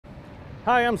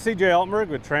Hi, I'm CJ Altenberg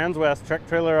with Transwest Truck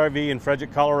Trailer RV in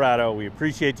Frederick, Colorado. We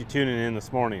appreciate you tuning in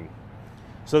this morning.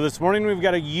 So this morning we've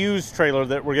got a used trailer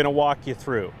that we're going to walk you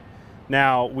through.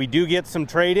 Now, we do get some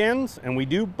trade-ins and we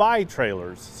do buy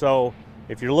trailers. So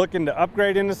if you're looking to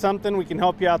upgrade into something, we can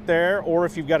help you out there. Or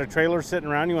if you've got a trailer sitting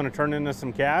around you want to turn into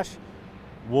some cash,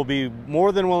 we'll be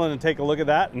more than willing to take a look at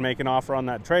that and make an offer on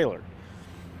that trailer.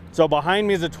 So behind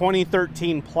me is a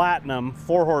 2013 Platinum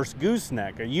 4-horse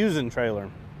Gooseneck, a using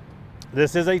trailer.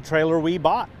 This is a trailer we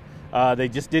bought. They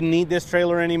just didn't need this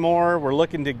trailer anymore. We're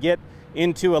looking to get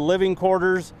into a living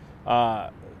quarters.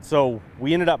 So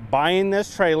we ended up buying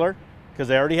this trailer because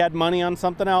they already had money on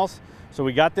something else. So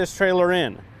we got this trailer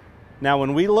in. Now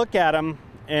when we look at them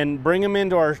and bring them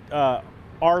into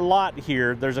our lot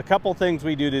here, there's a couple things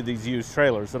we do to these used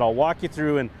trailers that I'll walk you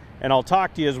through and I'll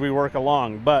talk to you as we work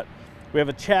along. But we have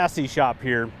a chassis shop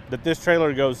here that this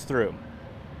trailer goes through.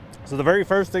 So the very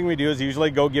first thing we do is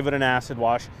usually go give it an acid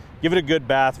wash, give it a good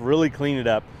bath, really clean it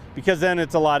up, because then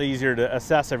it's a lot easier to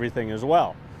assess everything as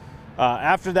well.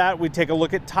 After that, we take a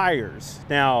look at tires.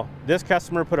 Now, this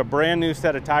customer put a brand new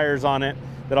set of tires on it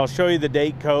that I'll show you the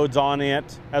date codes on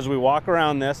it as we walk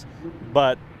around this,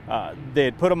 but they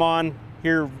had put them on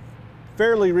here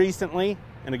fairly recently,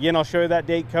 and again, I'll show you that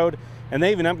date code, and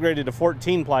they even upgraded to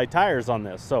 14-ply tires on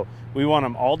this. So we want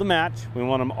them all to match, we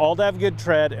want them all to have good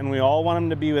tread, and we all want them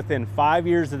to be within 5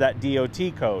 years of that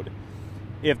DOT code.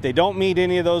 If they don't meet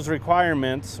any of those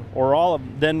requirements, or all of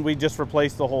them, then we just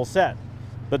replace the whole set.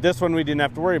 But this one we didn't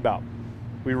have to worry about.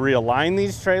 We realign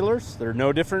these trailers. They're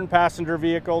no different than passenger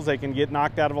vehicles. They can get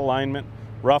knocked out of alignment,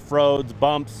 rough roads,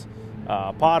 bumps,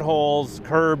 potholes,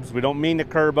 curbs. We don't mean to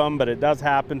curb them, but it does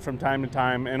happen from time to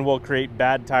time, and will create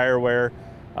bad tire wear.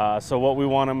 So what we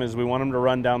want them is we want them to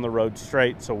run down the road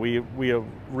straight, so we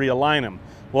realign them.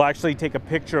 We'll actually take a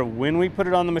picture of when we put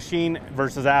it on the machine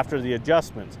versus after the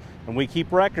adjustments, and we keep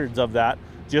records of that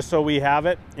just so we have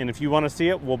it, and if you want to see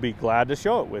it, we'll be glad to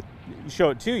show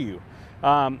it to you.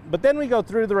 But then we go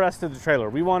through the rest of the trailer.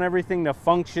 We want everything to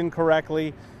function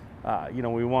correctly. You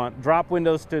know, we want drop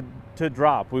windows to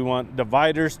drop. We want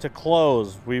dividers to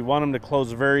close. We want them to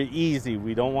close very easy.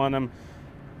 We don't want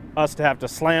us to have to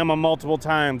slam them multiple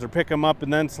times or pick them up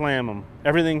and then slam them.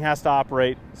 Everything has to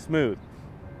operate smooth.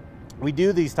 We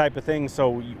do these type of things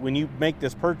so when you make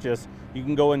this purchase, you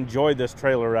can go enjoy this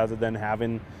trailer rather than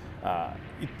having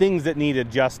things that need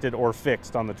adjusted or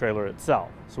fixed on the trailer itself.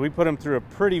 So we put them through a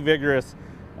pretty vigorous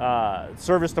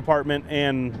service department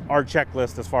and our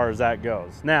checklist as far as that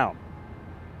goes. Now,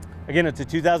 again, it's a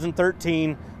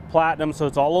 2013 Platinum, so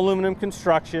it's all aluminum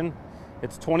construction.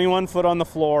 It's 21 foot on the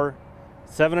floor,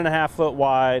 7.5 foot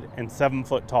wide, and 7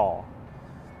 foot tall.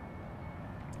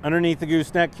 Underneath the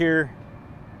gooseneck here,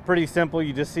 pretty simple.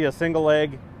 You just see a single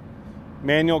leg,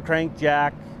 manual crank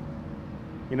jack.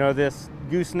 You know, this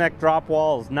gooseneck drop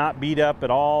wall is not beat up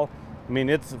at all. I mean,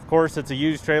 of course, it's a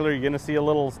used trailer. You're gonna see a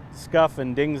little scuff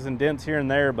and dings and dents here and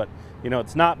there, but you know,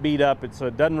 it's not beat up. So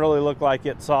it doesn't really look like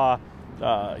it saw,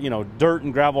 you know, dirt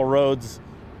and gravel roads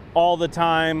all the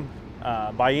time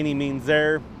by any means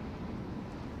there.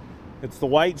 It's the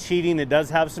white sheeting. It does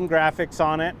have some graphics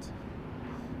on it.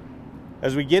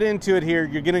 As we get into it here,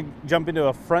 you're gonna jump into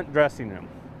a front dressing room.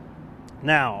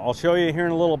 Now, I'll show you here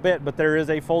in a little bit, but there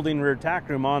is a folding rear tack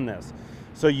room on this.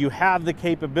 So you have the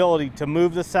capability to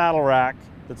move the saddle rack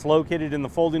that's located in the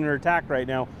folding rear tack right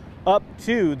now up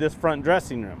to this front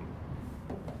dressing room.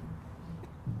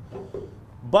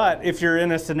 But if you're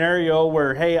in a scenario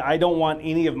where, hey, I don't want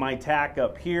any of my tack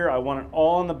up here, I want it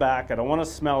all in the back, I don't want to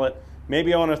smell it,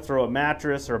 maybe I want to throw a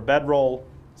mattress or a bedroll,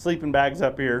 sleeping bags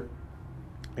up here,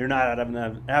 you're not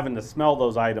having to smell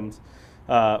those items.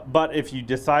 But if you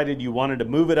decided you wanted to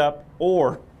move it up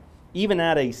or even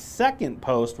add a second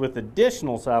post with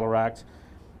additional saddle racks,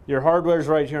 your hardware's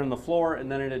right here on the floor and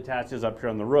then it attaches up here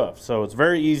on the roof. So it's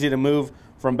very easy to move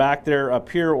from back there up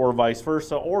here or vice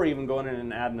versa, or even going in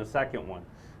and adding a second one.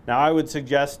 Now I would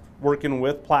suggest working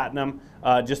with Platinum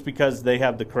just because they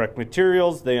have the correct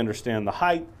materials, they understand the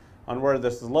height on where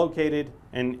this is located,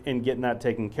 and getting that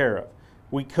taken care of.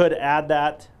 We could add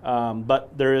that,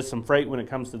 but there is some freight when it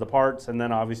comes to the parts, and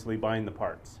then obviously buying the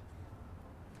parts.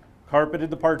 Carpeted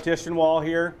the partition wall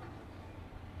here,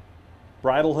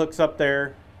 bridle hooks up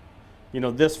there. You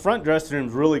know, this front dressing room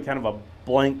is really kind of a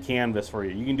blank canvas for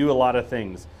you. You can do a lot of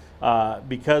things.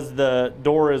 Because the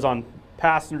door is on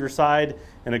passenger side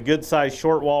and a good size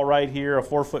short wall right here, a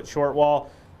 4-foot short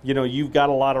wall, you know, you've got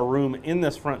a lot of room in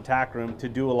this front tack room to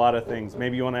do a lot of things.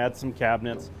 Maybe you want to add some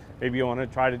cabinets. Maybe you want to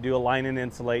try to do a line and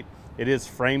insulate. It is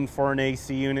framed for an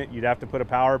AC unit. You'd have to put a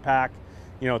power pack,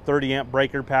 you know, 30 amp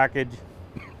breaker package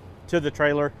to the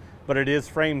trailer. but it is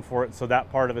framed for it, so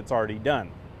that part of it's already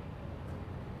done.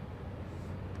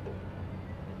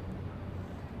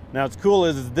 Now what's cool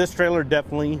is this trailer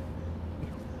definitely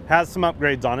has some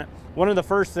upgrades on it. One of the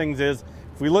first things is,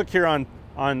 if we look here on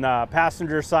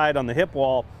passenger side on the hip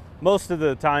wall, most of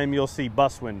the time you'll see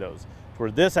bus windows,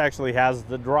 where this actually has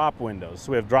the drop windows.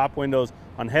 So we have drop windows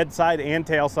on head side and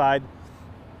tail side.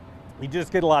 You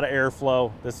just get a lot of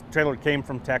airflow. This trailer came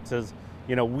from Texas.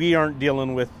 You know, we aren't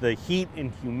dealing with the heat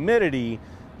and humidity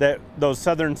that those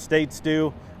southern states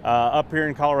do. Up here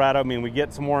in Colorado, I mean, we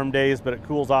get some warm days, but it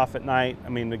cools off at night. I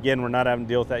mean, again, we're not having to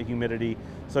deal with that humidity.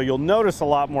 So you'll notice a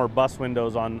lot more bus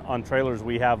windows on trailers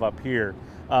we have up here.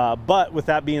 But with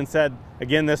that being said,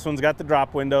 again, this one's got the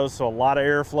drop windows, so a lot of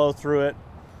airflow through it.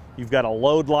 You've got a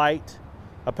load light,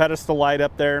 a pedestal light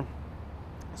up there,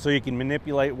 so you can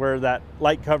manipulate where that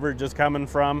light coverage is coming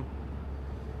from.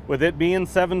 With it being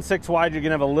 7.6 wide, you're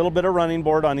gonna have a little bit of running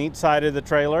board on each side of the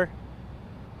trailer.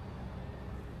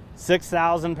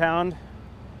 6,000 pound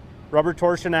rubber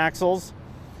torsion axles.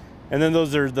 And then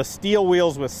those are the steel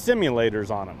wheels with simulators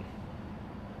on them.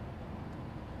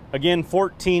 Again,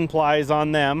 14 plies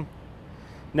on them.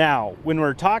 Now, when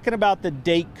we're talking about the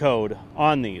date code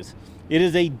on these, it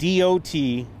is a DOT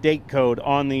date code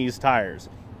on these tires.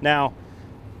 Now,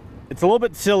 it's a little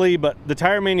bit silly, but the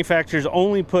tire manufacturers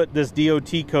only put this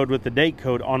DOT code with the date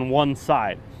code on one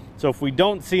side. So if we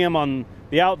don't see them on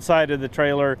the outside of the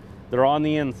trailer, they're on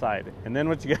the inside. And then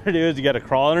what you gotta do is you gotta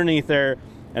crawl underneath there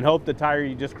and hope the tire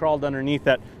you just crawled underneath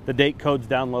that the date code's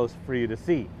down low for you to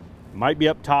see. It might be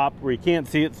up top where you can't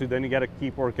see it, so then you gotta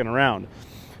keep working around.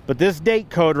 But this date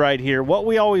code right here, what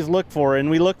we always look for, and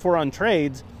we look for on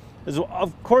trades, is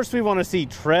of course we wanna see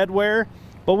tread wear,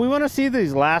 but we wanna see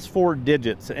these last 4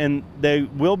 digits, and they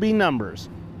will be numbers.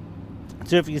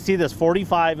 So if you see this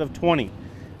 45 of 20,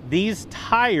 these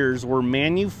tires were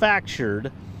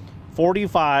manufactured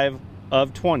 45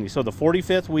 of 20, so the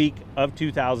 45th week of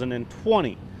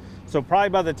 2020. So probably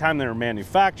by the time they were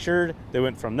manufactured, they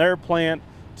went from their plant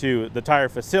to the tire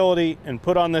facility and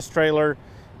put on this trailer.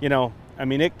 You know, I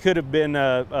mean, it could have been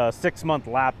a 6-month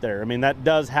lap there. I mean, that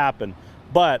does happen,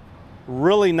 but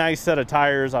really nice set of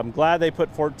tires. I'm glad they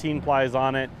put 14 plies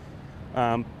on it.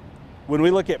 When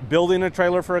we look at building a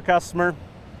trailer for a customer,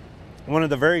 one of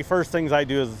the very first things I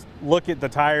do is look at the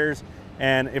tires,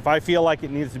 and if I feel like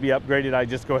it needs to be upgraded, I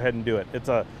just go ahead and do it. It's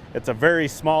a very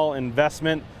small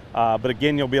investment, but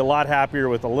again, you'll be a lot happier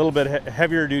with a little bit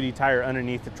heavier duty tire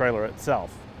underneath the trailer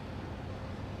itself.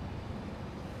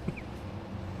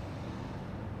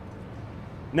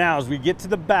 Now, as we get to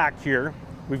the back here,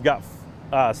 we've got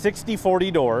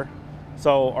 60-40 door.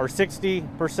 So our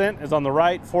 60% is on the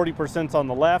right, 40% is on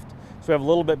the left. So we have a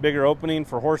little bit bigger opening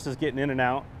for horses getting in and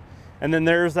out. And then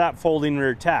there's that folding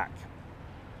rear tack.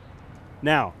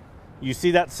 Now, you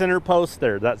see that center post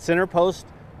there. That center post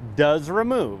does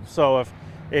remove. So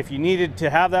if you needed to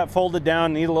have that folded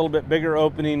down, need a little bit bigger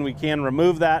opening, we can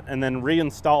remove that and then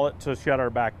reinstall it to shut our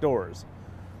back doors.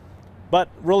 But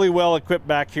really well equipped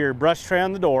back here. Brush tray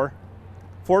on the door,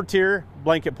 4-tier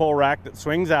blanket pole rack that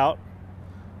swings out,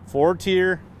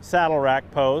 4-tier saddle rack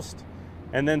post,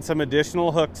 and then some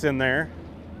additional hooks in there.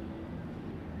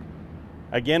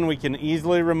 Again, we can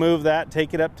easily remove that,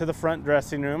 take it up to the front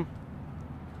dressing room.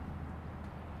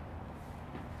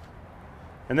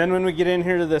 And then when we get in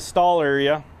here to this stall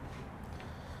area,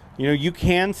 you know, you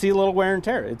can see a little wear and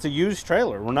tear. It's a used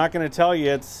trailer. We're not going to tell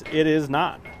you it is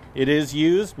not. It is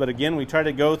used, but again, we try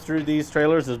to go through these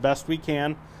trailers as best we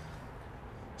can.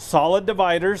 Solid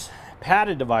dividers,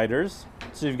 padded dividers.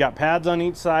 So you've got pads on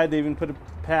each side. They even put a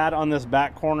pad on this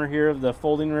back corner here of the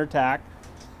folding rear tack.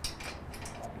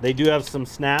 They do have some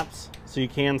snaps, so you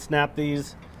can snap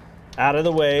these out of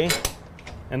the way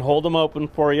and hold them open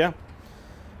for you.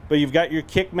 But you've got your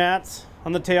kick mats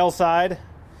on the tail side.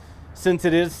 Since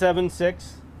it is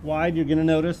 7.6 wide, you're gonna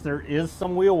notice there is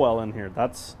some wheel well in here.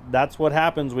 That's what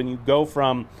happens when you go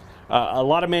from, a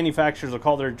lot of manufacturers will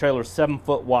call their trailers 7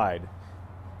 foot wide.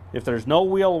 If there's no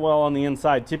wheel well on the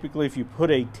inside, typically if you put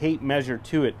a tape measure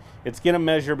to it, it's gonna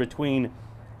measure between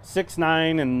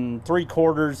 6'9"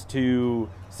 3/4 to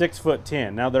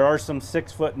 6'10". Now there are some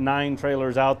 6'9"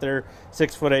 trailers out there,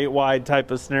 6'8" wide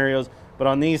type of scenarios, but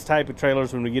on these type of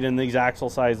trailers, when we get in these axle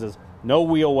sizes, no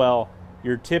wheel well,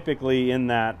 you're typically in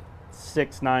that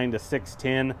 6'9" to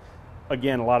 6'10".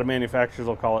 Again, a lot of manufacturers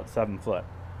will call it 7 foot.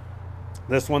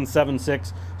 This one's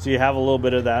 7.6, so you have a little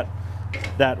bit of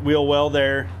that wheel well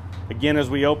there. Again, as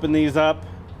we open these up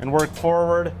and work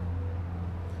forward,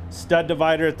 stud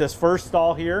divider at this first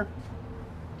stall here.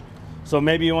 So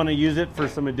maybe you want to use it for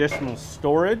some additional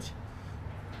storage,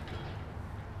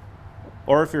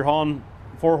 or if you're hauling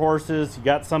 4 horses, you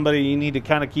got somebody you need to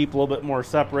kind of keep a little bit more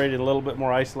separated, a little bit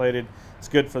more isolated, it's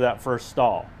good for that first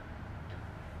stall.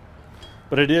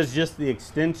 But it is just the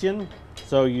extension.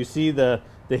 So you see the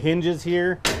hinges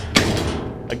here.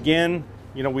 Again,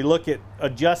 you know, we look at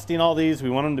adjusting all these.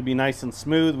 We want them to be nice and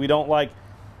smooth. We don't like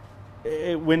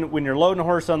it, when you're loading a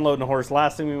horse, unloading a horse,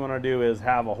 last thing we want to do is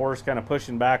have a horse kind of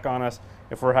pushing back on us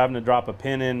if we're having to drop a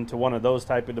pin into one of those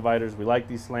type of dividers. We like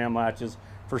these slam latches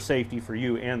for safety for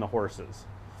you and the horses.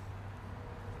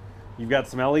 You've got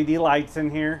some LED lights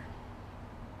in here.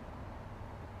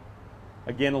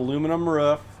 Again, aluminum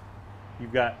roof.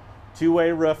 You've got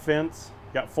 2-way roof vents.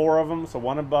 Got 4 of them, so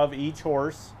 1 above each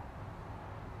horse.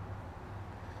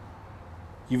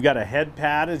 You've got a head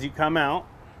pad as you come out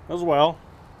as well.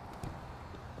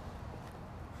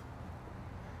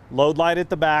 Load light at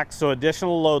the back, so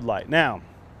additional load light. Now,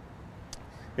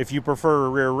 if you prefer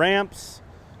rear ramps,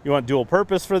 you want dual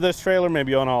purpose for this trailer,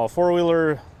 maybe you want a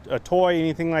 4-wheeler, a toy,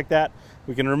 anything like that,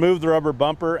 we can remove the rubber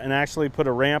bumper and actually put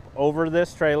a ramp over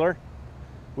this trailer.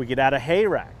 We could add a hay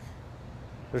rack.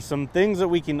 There's some things that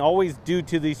we can always do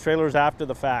to these trailers after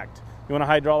the fact. You want a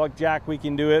hydraulic jack, we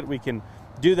can do it. We can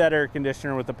do that air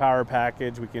conditioner with the power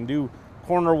package. We can do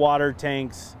corner water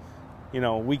tanks. You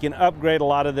know, we can upgrade a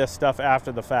lot of this stuff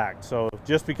after the fact. So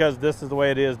just because this is the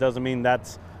way it is doesn't mean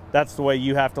that's the way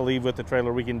you have to leave with the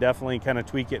trailer. We can definitely kind of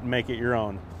tweak it and make it your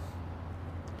own.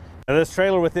 Now this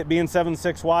trailer, with it being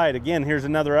 7.6 wide, again, here's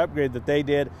another upgrade that they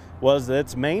did, was that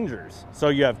it's mangers. So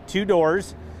you have 2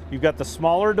 doors. You've got the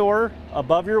smaller door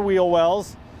above your wheel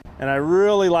wells, and I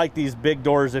really like these big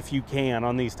doors if you can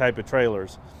on these type of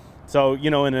trailers. So, you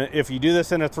know, if you do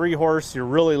this in a 3-horse, you're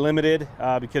really limited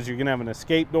because you're gonna have an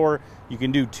escape door. You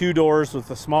can do 2 doors with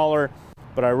the smaller,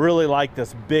 but I really like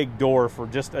this big door for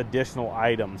just additional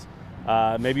items.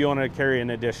 Maybe you wanna carry an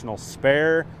additional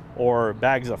spare or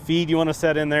bags of feed you wanna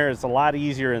set in there. It's a lot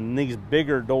easier in these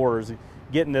bigger doors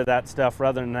getting to that stuff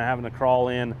rather than having to crawl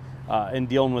in and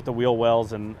dealing with the wheel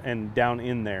wells and down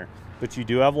in there. But you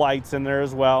do have lights in there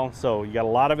as well, so you got a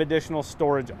lot of additional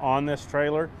storage on this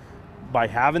trailer by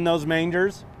having those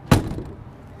mangers.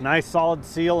 Nice solid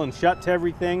seal and shut to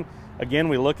everything. Again,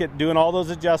 we look at doing all those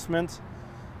adjustments.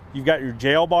 You've got your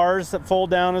jail bars that fold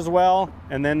down as well,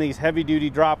 and then these heavy duty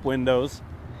drop windows.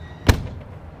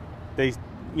 They,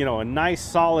 you know, a nice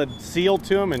solid seal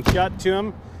to them and shut to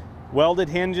them. Welded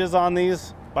hinges on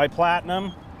these by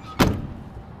Platinum.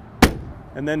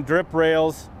 And then drip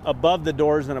rails above the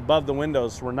doors and above the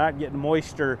windows, so we're not getting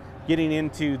moisture getting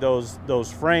into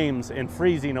those frames and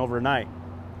freezing overnight.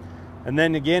 And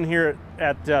then again here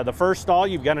at the first stall,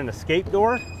 you've got an escape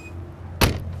door.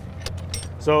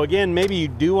 So again, maybe you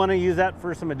do want to use that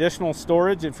for some additional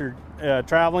storage if you're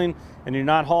traveling and you're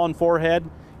not hauling forehead.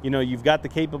 You know, you've got the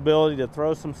capability to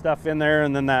throw some stuff in there,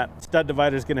 and then that stud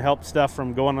divider is going to help stuff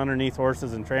from going underneath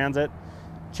horses in transit.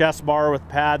 Chest bar with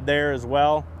pad there as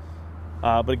well.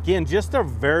 But again, just a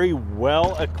very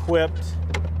well equipped,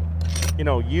 you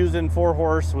know, using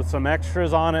 4-horse with some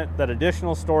extras on it, that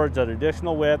additional storage, that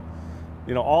additional width,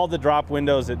 you know, all the drop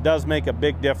windows. It does make a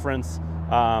big difference.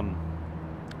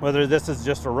 Whether this is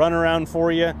just a runaround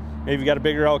for you, maybe you got a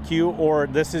bigger LQ, or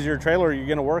this is your trailer you're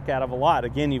going to work out of a lot.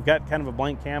 Again, you've got kind of a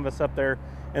blank canvas up there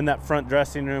in that front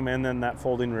dressing room and then that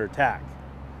folding rear tack.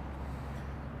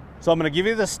 So I'm going to give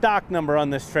you the stock number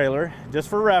on this trailer just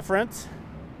for reference.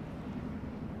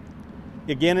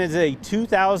 Again, it's a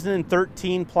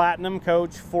 2013 Platinum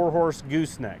Coach 4-horse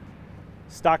gooseneck.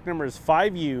 Stock number is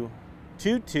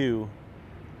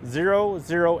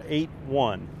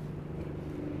 5U220081.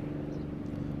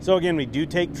 So again, we do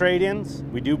take trade-ins,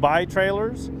 we do buy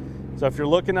trailers. So if you're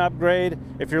looking to upgrade,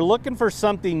 if you're looking for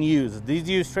something used, these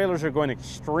used trailers are going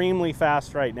extremely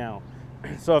fast right now.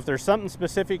 So if there's something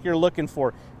specific you're looking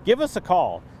for, give us a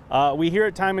call. We hear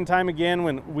it time and time again.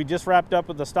 When we just wrapped up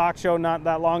with the stock show not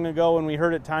that long ago, and we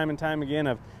heard it time and time again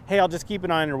of, hey, I'll just keep an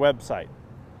eye on your website.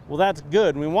 Well, that's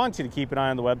good. We want you to keep an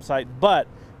eye on the website, but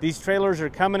these trailers are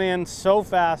coming in so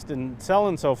fast and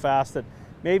selling so fast that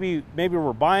maybe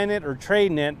we're buying it or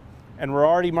trading it, and we're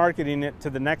already marketing it to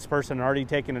the next person and already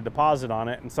taking a deposit on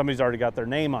it, and somebody's already got their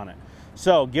name on it.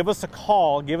 So give us a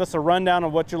call, give us a rundown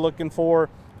of what you're looking for,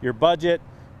 your budget,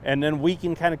 and then we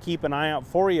can kind of keep an eye out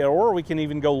for you, or we can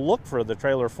even go look for the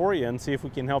trailer for you and see if we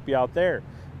can help you out there.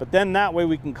 But then that way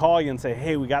we can call you and say,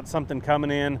 hey, we got something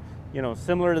coming in, you know,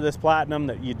 similar to this Platinum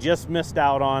that you just missed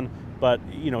out on, but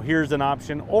you know, here's an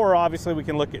option. Or obviously we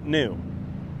can look at new.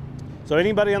 So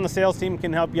anybody on the sales team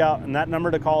can help you out, and that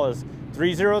number to call is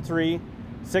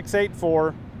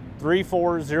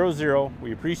 303-684-3400.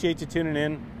 We appreciate you tuning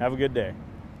in. Have a good day.